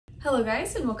Hello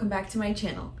guys, and welcome back to my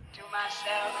channel. To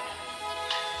myself,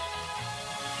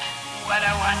 what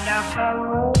a wonderful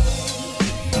world.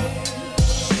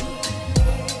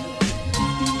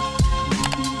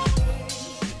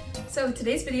 So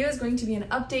today's video is going to be an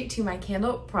update to my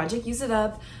candle project Use It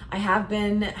Up. I have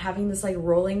been having this like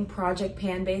rolling project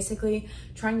pan, basically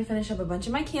trying to finish up a bunch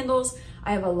of my candles.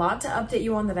 I have a lot to update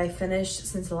you on that I finished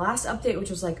since the last update,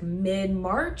 which was like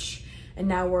mid-March, and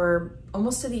now we're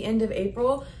almost to the end of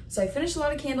April. So I finished a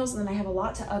lot of candles, and then I have a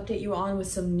lot to update you on with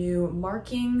some new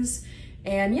markings.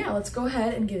 And yeah, let's go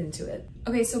ahead and get into it.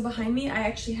 Okay, so behind me, I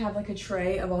actually have like a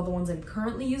tray of all the ones I'm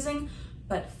currently using.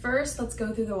 But first, let's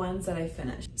go through the ones that I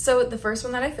finished. So the first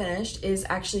one that I finished is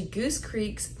actually Goose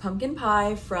Creek's pumpkin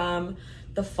pie from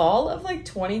the fall of like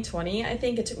 2020. I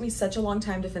think it took me such a long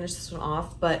time to finish this one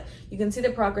off, but you can see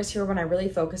the progress here. When I really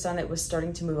focused on it, was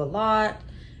starting to move a lot.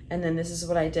 And then this is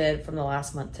what I did from the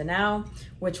last month to now,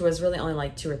 which was really only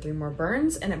like 2 or 3 more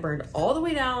burns, and it burned all the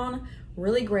way down,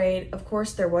 really great. Of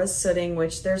course, there was sooting,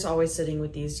 which there's always sooting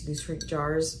with these Goose Creek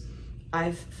jars,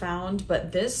 I've found,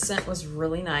 but this scent was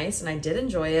really nice and I did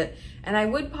enjoy it. And I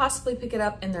would possibly pick it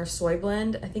up in their soy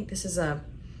blend. I think this is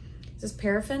this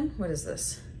paraffin? What is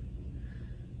this?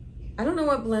 I don't know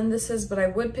what blend this is, but I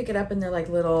would pick it up in their like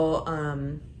little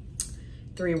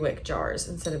 3-wick jars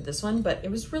instead of this one. But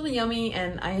it was really yummy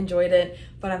and I enjoyed it,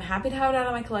 but I'm happy to have it out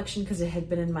of my collection because it had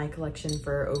been in my collection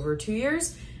for over 2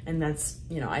 years. And that's,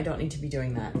 you know, I don't need to be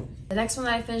doing that. The next one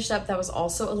that I finished up that was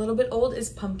also a little bit old is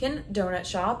Pumpkin Donut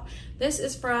Shop. This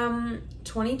is from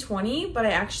 2020, but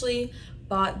I actually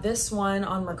bought this one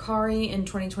on Mercari in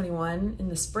 2021 in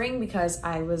the spring because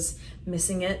I was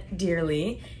missing it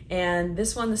dearly. And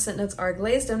this one, the scent notes are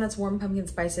glazed donuts, warm pumpkin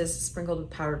spices, sprinkled with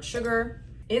powdered sugar.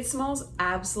 It smells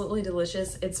absolutely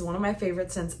delicious. It's one of my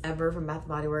favorite scents ever from Bath &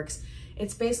 Body Works.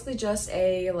 It's basically just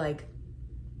a like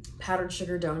powdered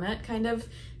sugar donut kind of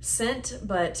scent,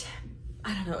 but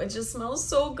I don't know, it just smells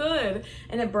so good.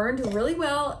 And it burned really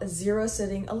well, 0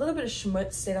 sitting, a little bit of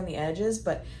schmutz stayed on the edges,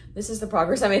 but this is the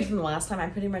progress I made from the last time. I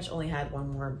pretty much only had 1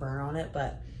 more burn on it,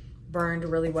 but burned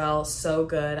really well, so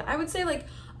good. I would say like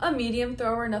a medium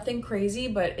thrower, nothing crazy,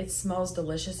 but it smells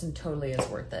delicious and totally is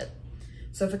worth it.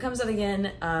 So if it comes out again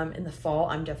in the fall,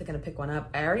 I'm definitely gonna pick one up.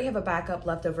 I already have a backup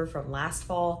left over from last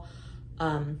fall,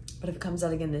 but if it comes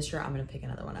out again this year, I'm gonna pick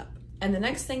another one up. And the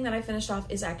next thing that I finished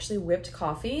off is actually whipped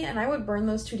coffee, and I would burn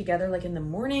those two together like in the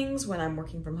mornings when I'm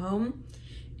working from home.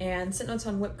 And scent notes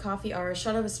on whipped coffee are a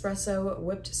shot of espresso,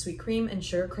 whipped sweet cream, and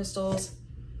sugar crystals.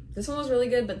 This one was really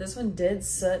good, but this one did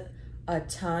soot a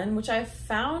ton, which I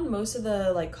found most of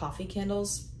the like coffee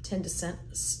candles tend to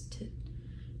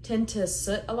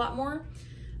soot a lot more.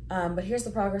 But here's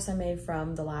the progress I made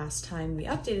from the last time we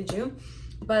updated you.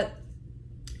 But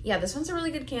yeah, this one's a really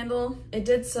good candle. It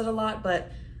did soot a lot,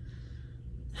 but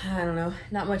I don't know,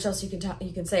 not much else you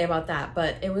can say about that.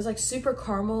 But it was like super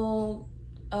caramely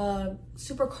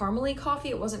coffee.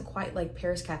 It wasn't quite like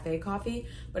Paris Cafe coffee,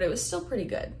 but it was still pretty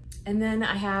good. And then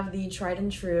I have the tried and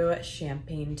true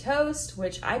champagne toast,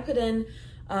 which I put in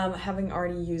having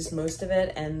already used most of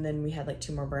it, and then we had like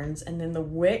 2 more burns. And then the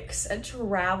wicks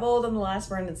traveled on the last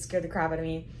burn. That scared the crap out of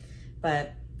me,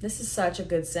 but this is such a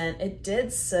good scent. It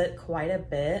did soot quite a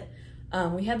bit.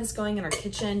 We had this going in our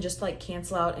kitchen just to like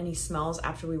cancel out any smells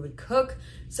after we would cook.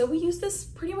 So we used this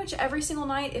pretty much every single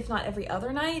night, if not every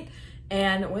other night,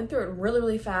 and went through it really,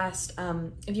 really fast.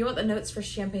 If you want the notes for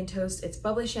champagne toast, it's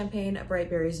bubbly champagne, bright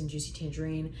berries, and juicy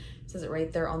tangerine. It says it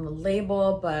right there on the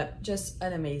label, but just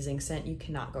an amazing scent. You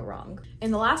cannot go wrong.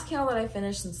 And the last candle that I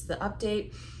finished since the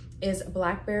update is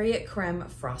Blackberry Creme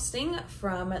Frosting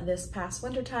from this past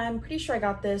winter time. Pretty sure I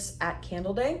got this at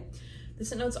Candle Day. The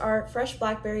scent notes are fresh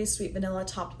blackberries, sweet vanilla,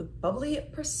 topped with bubbly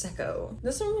Prosecco.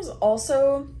 This one was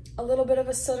also a little bit of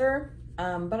a sooter,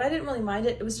 but I didn't really mind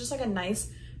it. It was just like a nice,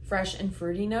 fresh and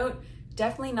fruity note.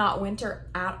 Definitely not winter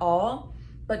at all,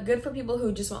 but good for people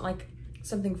who just want like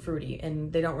something fruity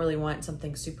and they don't really want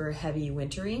something super heavy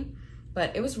wintry.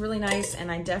 But it was really nice,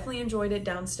 and I definitely enjoyed it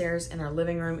downstairs in our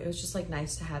living room. It was just like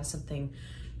nice to have something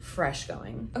fresh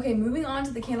going. Okay, moving on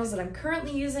to the candles that I'm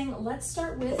currently using. Let's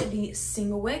start with the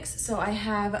single wicks. So I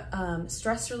have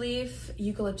Stress Relief,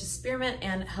 Eucalyptus Spearmint,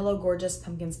 and Hello Gorgeous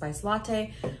Pumpkin Spice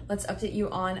Latte. Let's update you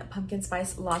on Pumpkin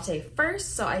Spice Latte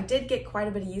first. So I did get quite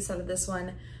a bit of use out of this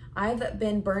one. I've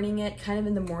been burning it kind of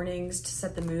in the mornings to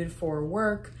set the mood for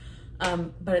work,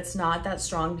 but it's not that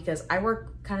strong because I work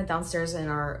kind of downstairs in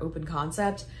our open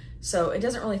concept. So it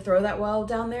doesn't really throw that well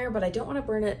down there, but I don't want to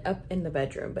burn it up in the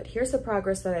bedroom. But here's the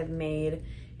progress that I've made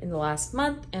in the last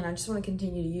month, and I just want to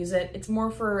continue to use it. It's more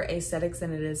for aesthetics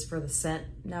than it is for the scent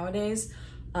nowadays,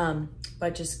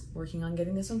 but just working on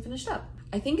getting this one finished up.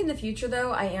 I think in the future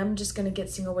though, I am just gonna get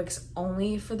single wicks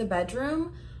only for the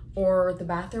bedroom or the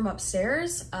bathroom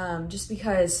upstairs, just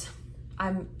because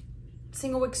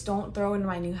single wicks don't throw into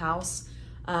my new house.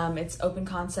 It's open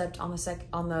concept on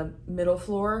the middle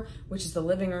floor, which is the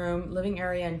living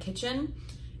area and kitchen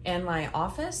and my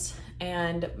office.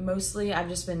 And mostly I've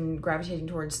just been gravitating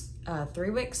towards 3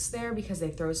 wicks there because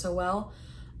they throw so well.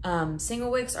 Single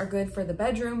wicks are good for the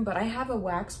bedroom, but I have a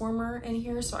wax warmer in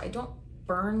here, so I don't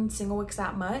burn single wicks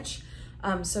that much.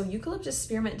 So eucalyptus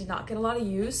spearmint did not get a lot of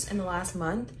use in the last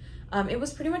month. It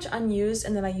was pretty much unused,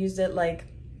 and then I used it like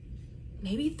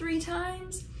maybe 3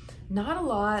 times, not a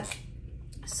lot.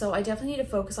 So I definitely need to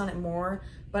focus on it more,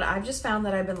 but I've just found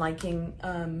that I've been liking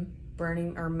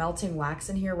burning or melting wax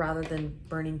in here rather than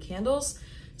burning candles.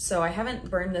 So I haven't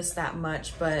burned this that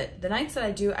much, but the nights that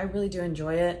I do, I really do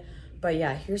enjoy it. But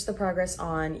yeah, here's the progress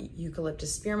on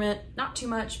eucalyptus spearmint. Not too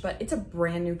much, but it's a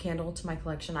brand new candle to my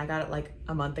collection. I got it like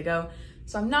a month ago.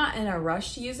 So I'm not in a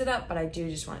rush to use it up, but I do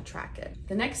just want to track it.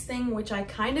 The next thing, which I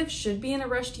kind of should be in a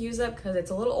rush to use up because it's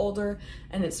a little older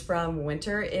and it's from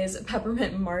winter, is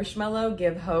Peppermint Marshmallow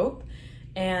Give Hope.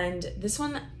 And this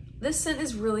scent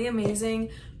is really amazing.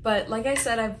 But like I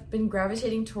said, I've been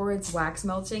gravitating towards wax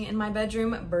melting in my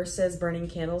bedroom versus burning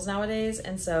candles nowadays.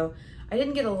 And so I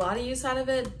didn't get a lot of use out of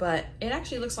it, but it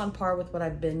actually looks on par with what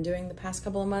I've been doing the past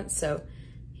couple of months. So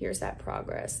here's that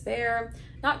progress there.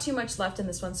 Not too much left in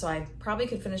this one, so I probably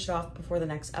could finish it off before the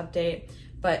next update,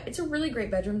 but it's a really great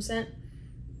bedroom scent.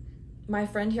 My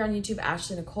friend here on YouTube,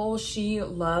 Ashley Nicole, she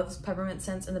loves peppermint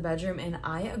scents in the bedroom, and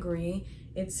I agree.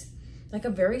 It's like a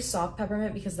very soft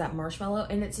peppermint because of that marshmallow,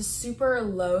 and it's a super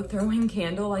low throwing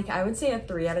candle. Like I would say a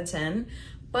 3 out of 10.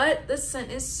 But the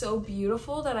scent is so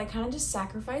beautiful that I kind of just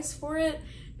sacrifice for it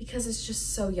because it's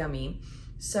just so yummy.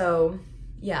 So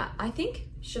yeah, I think,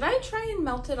 should I try and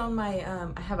melt it on my,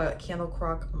 I have a candle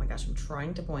crock. Oh my gosh, I'm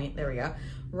trying to point. There we go.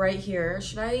 Right here.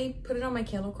 Should I put it on my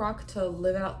candle crock to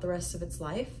live out the rest of its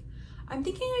life? I'm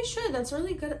thinking I should. That's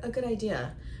really a good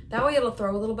idea. That way it'll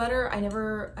throw a little better. I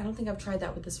don't think I've tried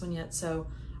that with this one yet. So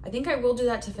I think I will do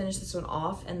that to finish this one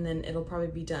off, and then it'll probably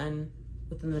be done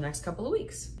within the next couple of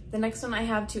weeks. The next one I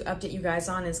have to update you guys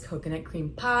on is Coconut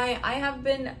Cream Pie. I have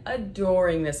been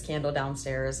adoring this candle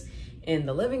downstairs in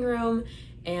the living room,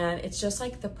 and it's just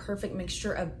like the perfect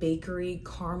mixture of bakery,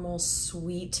 caramel,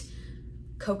 sweet,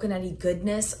 coconutty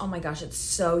goodness. Oh my gosh, it's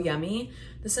so yummy.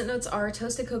 The scent notes are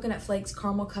toasted coconut flakes,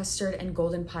 caramel custard, and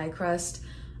golden pie crust.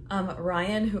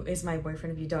 Ryan, who is my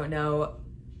boyfriend if you don't know,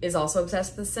 is also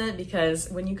obsessed with the scent because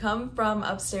when you come from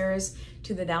upstairs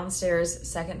to the downstairs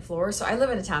second floor, so I live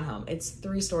in a townhome, it's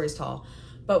 3 stories tall,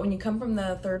 but when you come from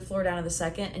the 3rd floor down to the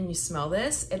 2nd and you smell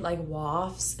this, it like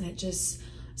wafts and it just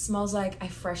smells like I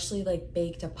freshly like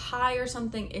baked a pie or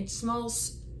something. It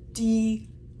smells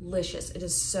delicious. It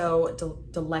is so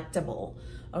delectable.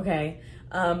 Okay.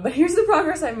 But here's the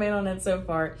progress I've made on it so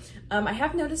far. I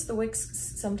have noticed the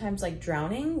wicks sometimes like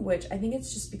drowning, which I think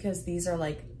it's just because these are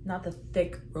like not the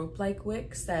thick rope-like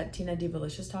wicks that Tina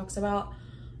Divalicious talks about.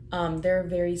 They're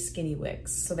very skinny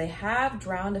wicks. So they have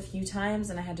drowned a few times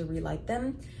and I had to relight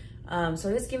them. So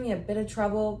it is giving me a bit of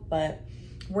trouble, but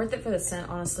worth it for the scent,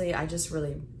 honestly. I just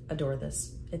really adore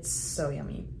this. It's so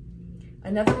yummy.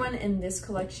 Another one in this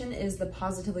collection is the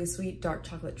Positively Sweet Dark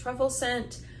Chocolate Truffle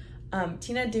scent.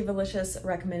 Tina Divalicious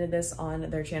recommended this on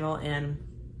their channel, and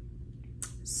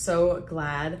so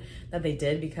glad that they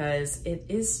did because it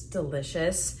is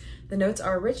delicious. The notes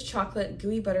are rich chocolate,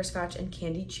 gooey butterscotch, and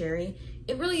candied cherry.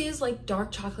 It really is like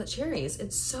dark chocolate cherries.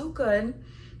 It's so good.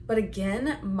 But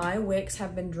again, my wicks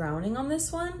have been drowning on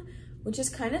this one, which is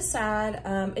kind of sad.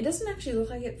 It doesn't actually look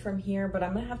like it from here, but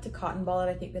I'm gonna have to cotton ball it,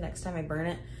 I think, the next time I burn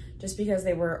it, just because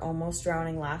they were almost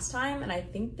drowning last time, and I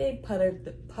think they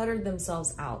puttered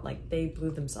themselves out, like they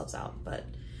blew themselves out. But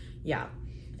yeah,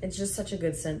 it's just such a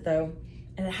good scent though.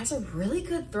 And it has a really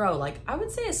good throw. Like I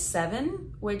would say a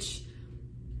 7, which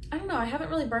I don't know, I haven't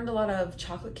really burned a lot of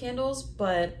chocolate candles,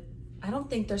 but I don't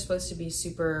think they're supposed to be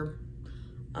super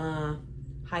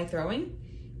high throwing.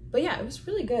 But yeah, it was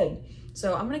really good.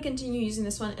 So I'm gonna continue using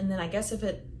this one, and then I guess if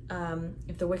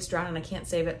the wick's drown and I can't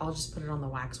save it, I'll just put it on the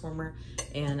wax warmer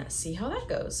and see how that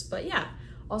goes. But yeah,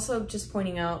 also just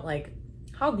pointing out like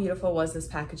how beautiful was this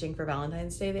packaging for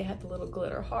Valentine's Day. They had the little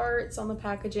glitter hearts on the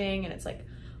packaging, and it's like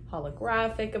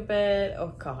holographic a bit.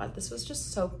 Oh God, this was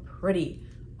just so pretty.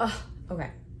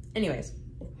 Okay, anyways,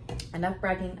 enough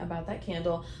bragging about that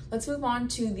candle. Let's move on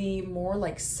to the more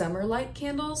like summer-like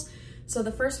candles. So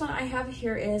the first one I have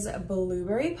here is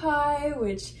Blueberry Pie,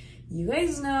 which you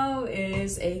guys know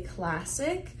is a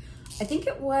classic. I think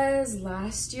it was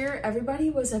last year. Everybody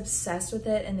was obsessed with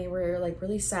it and they were like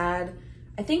really sad.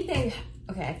 I think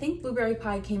Okay, I think Blueberry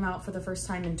Pie came out for the first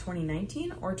time in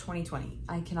 2019 or 2020.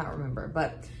 I cannot remember,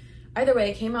 but either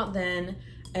way, it came out then,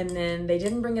 and then they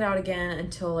didn't bring it out again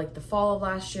until like the fall of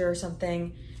last year or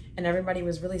something, and everybody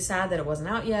was really sad that it wasn't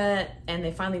out yet, and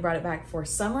they finally brought it back for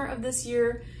summer of this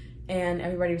year, and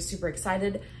everybody was super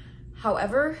excited.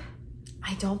 However,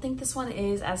 I don't think this one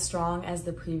is as strong as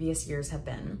the previous years have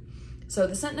been. So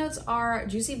the scent notes are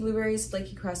juicy blueberries,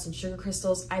 flaky crust, and sugar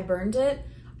crystals. I burned it,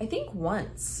 I think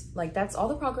once. Like, that's all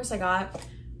the progress I got,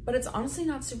 but it's honestly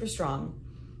not super strong.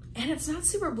 And it's not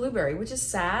super blueberry, which is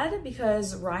sad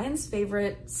because Ryan's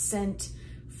favorite scent,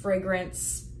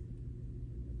 fragrance,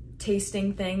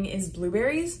 tasting thing is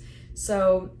blueberries.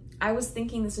 So I was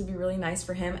thinking this would be really nice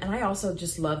for him. And I also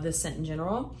just love this scent in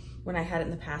general when I had it in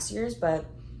the past years, but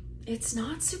it's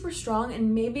not super strong.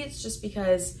 And maybe it's just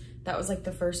because that was like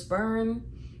the first burn.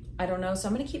 I don't know. So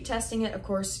I'm gonna keep testing it, of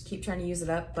course, keep trying to use it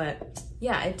up. But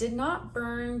yeah, it did not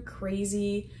burn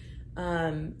crazy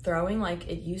throwing like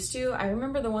it used to. I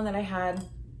remember the one that I had,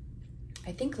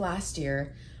 I think last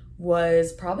year,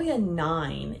 was probably a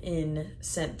 9 in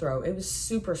scent throw. It was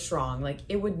super strong. Like,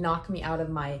 it would knock me out of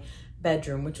my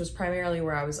bedroom, which was primarily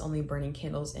where I was only burning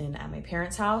candles in at my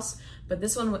parents' house. But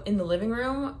this one in the living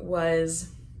room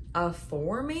was a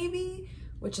 4 maybe,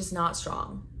 which is not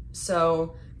strong.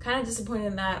 So kind of disappointed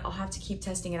in that. I'll have to keep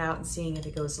testing it out and seeing if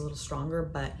it goes a little stronger,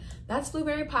 but that's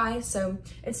Blueberry Pie. So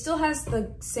it still has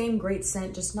the same great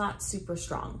scent, just not super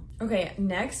strong. Okay,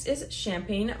 next is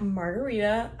Champagne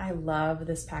Margarita. I love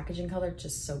this packaging color,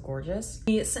 just so gorgeous.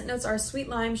 The scent notes are sweet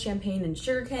lime, champagne, and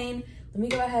sugarcane. Let me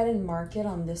go ahead and mark it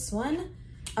on this one.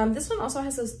 This one also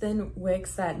has those thin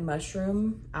wicks that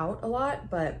mushroom out a lot,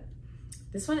 but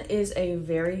this one is a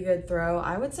very good throw.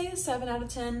 I would say a 7 out of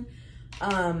 10.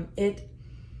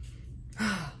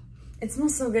 It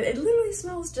smells so good. It literally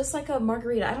smells just like a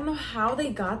margarita. I don't know how they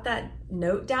got that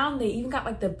note down. They even got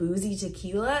like the boozy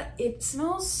tequila. It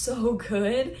smells so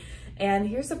good. And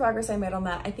here's the progress I made on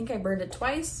that. I think I burned it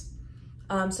twice.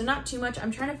 So not too much.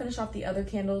 I'm trying to finish off the other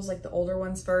candles, like the older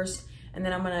ones first, and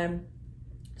then I'm gonna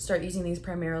start using these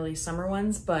primarily summer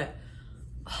ones, but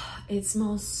it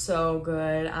smells so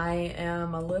good. I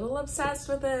am a little obsessed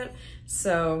with it.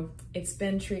 So it's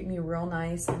been treating me real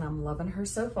nice and I'm loving her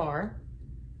so far.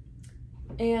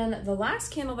 And the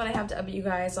last candle that I have to update you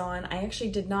guys on, I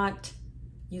actually did not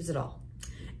use at all.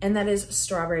 And that is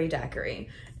Strawberry Daiquiri.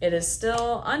 It is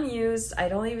still unused. I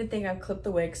don't even think I've clipped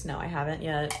the wicks. No, I haven't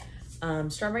yet.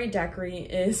 Strawberry Daiquiri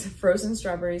is frozen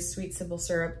strawberries, sweet simple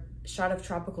syrup, shot of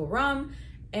tropical rum,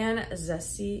 and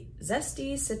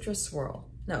zesty citrus swirl.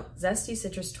 No, zesty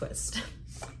citrus twist.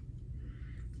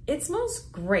 It smells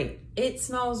great. It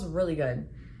smells really good.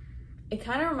 It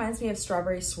kind of reminds me of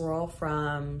Strawberry Swirl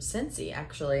from Scentsy,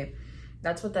 actually.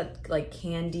 That's what that like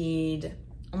candied,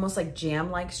 almost like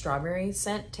jam-like strawberry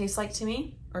scent tastes like to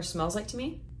me, or smells like to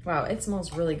me. Wow, it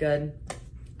smells really good.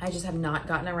 I just have not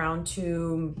gotten around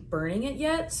to burning it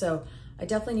yet, so I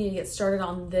definitely need to get started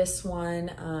on this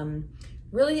one.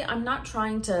 Really, I'm not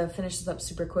trying to finish this up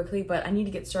super quickly, but I need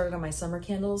to get started on my summer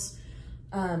candles.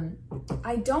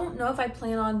 I don't know if I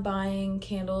plan on buying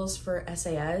candles for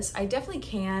SAS. I definitely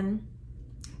can,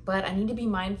 but I need to be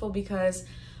mindful because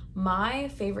my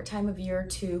favorite time of year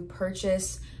to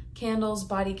purchase candles,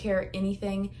 body care,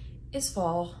 anything is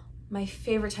fall. My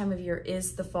favorite time of year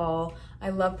is the fall. I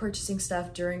love purchasing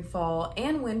stuff during fall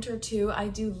and winter too. I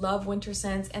do love winter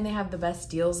scents and they have the best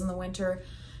deals in the winter.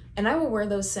 And I will wear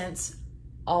those scents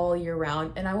all year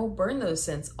round and I will burn those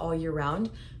scents all year round.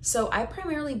 So I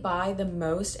primarily buy the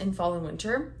most in fall and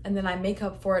winter, and then I make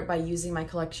up for it by using my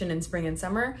collection in spring and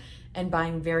summer and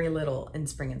buying very little in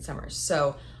spring and summer.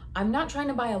 So I'm not trying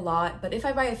to buy a lot, but if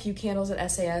I buy a few candles at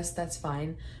SAS, that's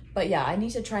fine. But yeah, I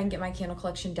need to try and get my candle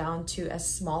collection down to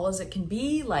as small as it can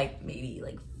be, like maybe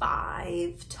like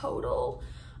 5 total,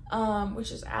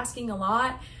 which is asking a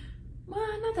lot.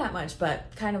 Well, not that much,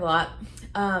 but kind of a lot,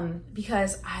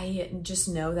 because I just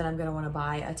know that I'm gonna wanna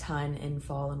buy a ton in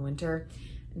fall and winter.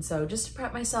 And so just to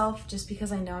prep myself, just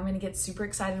because I know I'm gonna get super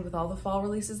excited with all the fall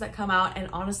releases that come out. And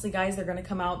honestly, guys, they're gonna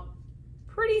come out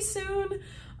pretty soon.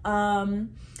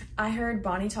 I heard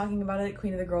Bonnie talking about it,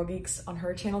 Queen of the Girl Geeks, on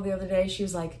her channel the other day. She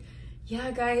was like, yeah,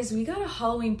 guys, we got a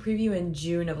Halloween preview in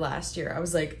June of last year. I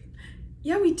was like,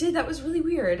 yeah, we did. That was really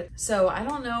weird. So I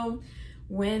don't know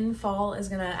when fall is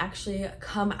gonna actually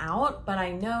come out, but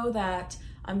I know that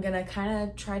I'm gonna kind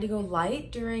of try to go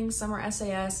light during summer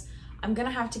SAS. I'm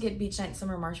gonna have to get Beach Night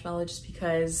Summer Marshmallow just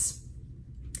because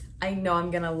I know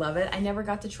I'm gonna love it. I never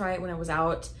got to try it when it was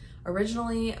out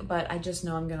originally, but I just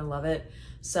know I'm gonna love it.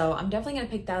 So I'm definitely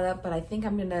gonna pick that up, but I think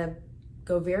I'm gonna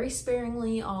go very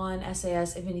sparingly on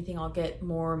SAS. If anything, I'll get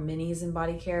more minis in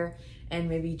body care and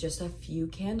maybe just a few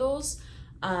candles.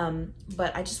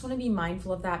 But I just want to be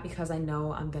mindful of that because I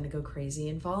know I'm gonna go crazy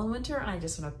in fall and winter, and I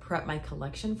just want to prep my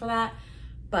collection for that.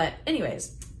 But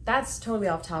anyways, that's totally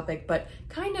off topic, but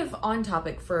kind of on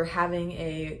topic for having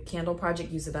a candle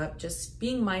project use it up, just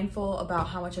being mindful about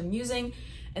how much I'm using,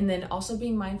 and then also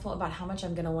being mindful about how much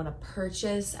I'm gonna wanna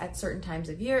purchase at certain times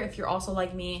of year. If you're also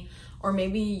like me, or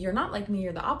maybe you're not like me,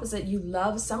 you're the opposite, you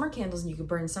love summer candles and you could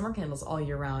burn summer candles all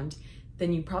year round,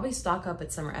 then you probably stock up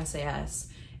at summer SAS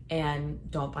and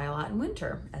don't buy a lot in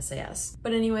winter SAS.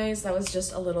 But anyways, that was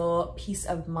just a little piece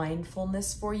of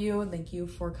mindfulness for you. Thank you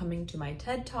for coming to my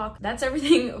TED Talk. That's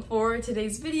everything for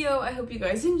today's video. I hope you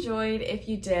guys enjoyed. If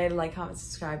you did, like, comment,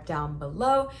 subscribe down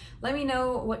below. Let me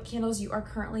know what candles you are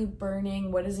currently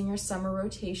burning, what is in your summer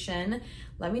rotation.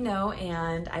 Let me know,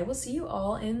 and I will see you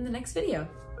all in the next video.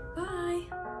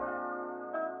 Bye.